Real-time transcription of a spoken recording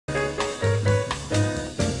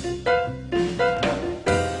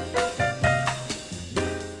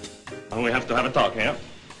to have a talk here.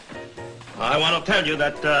 I want to tell you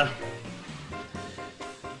that,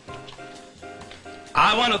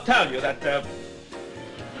 I want to tell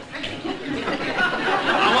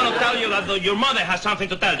you that your mother has something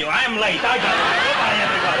to tell you. I am late. I got it. Goodbye,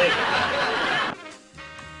 everybody.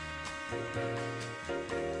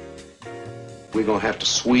 We're gonna have to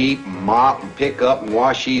sweep and mop and pick up and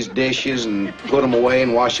wash these dishes and put them away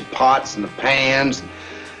and wash the pots and the pans.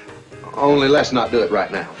 Only let's not do it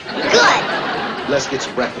right now. Good. Let's get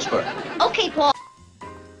some breakfast first. Okay, Paul.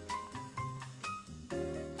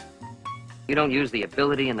 You don't use the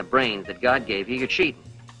ability and the brains that God gave you, you're cheating.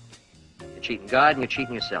 You're cheating God and you're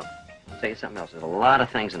cheating yourself. I'll tell you something else. There's a lot of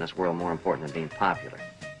things in this world more important than being popular.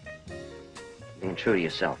 Being true to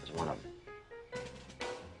yourself is one of them.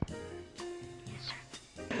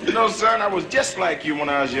 You know, son, I was just like you when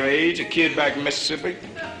I was your age, a kid back in Mississippi.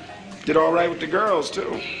 Did all right with the girls,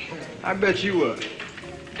 too. I bet you were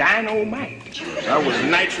dynamite. I was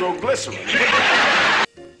nitroglycerin.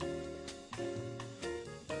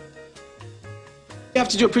 We have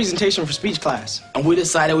to do a presentation for speech class, and we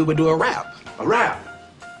decided we would do a rap. A rap?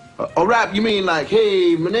 A rap, you mean like,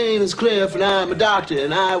 hey, my name is Cliff and I'm a doctor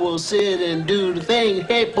and I will sit and do the thing,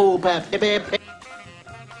 hey, pull, pap, hip, hip, hip.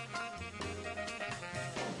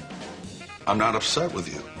 I'm not upset with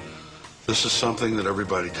you. This is something that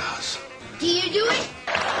everybody does. Do you do it?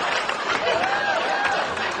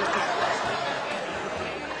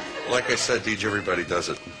 Like I said, Deej, everybody does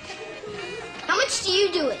it. How much do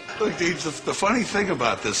you do it? Look, Deej, the funny thing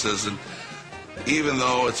about this is, and even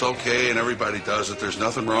though it's okay and everybody does it, there's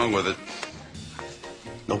nothing wrong with it,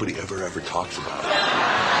 nobody ever talks about it.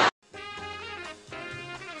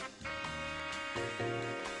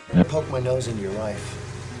 I poke my nose into your life.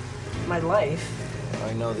 My life?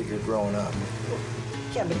 I know that you're growing up.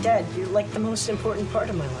 Yeah, but Dad, you're like the most important part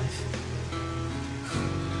of my life.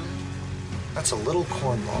 That's a little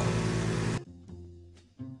cornball.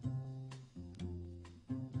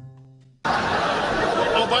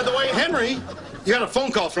 Oh, by the way, Henry, you had a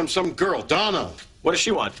phone call from some girl, Donna. What does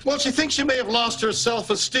she want? Well, she thinks she may have lost her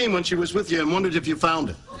self-esteem when she was with you and wondered if you found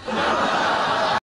it.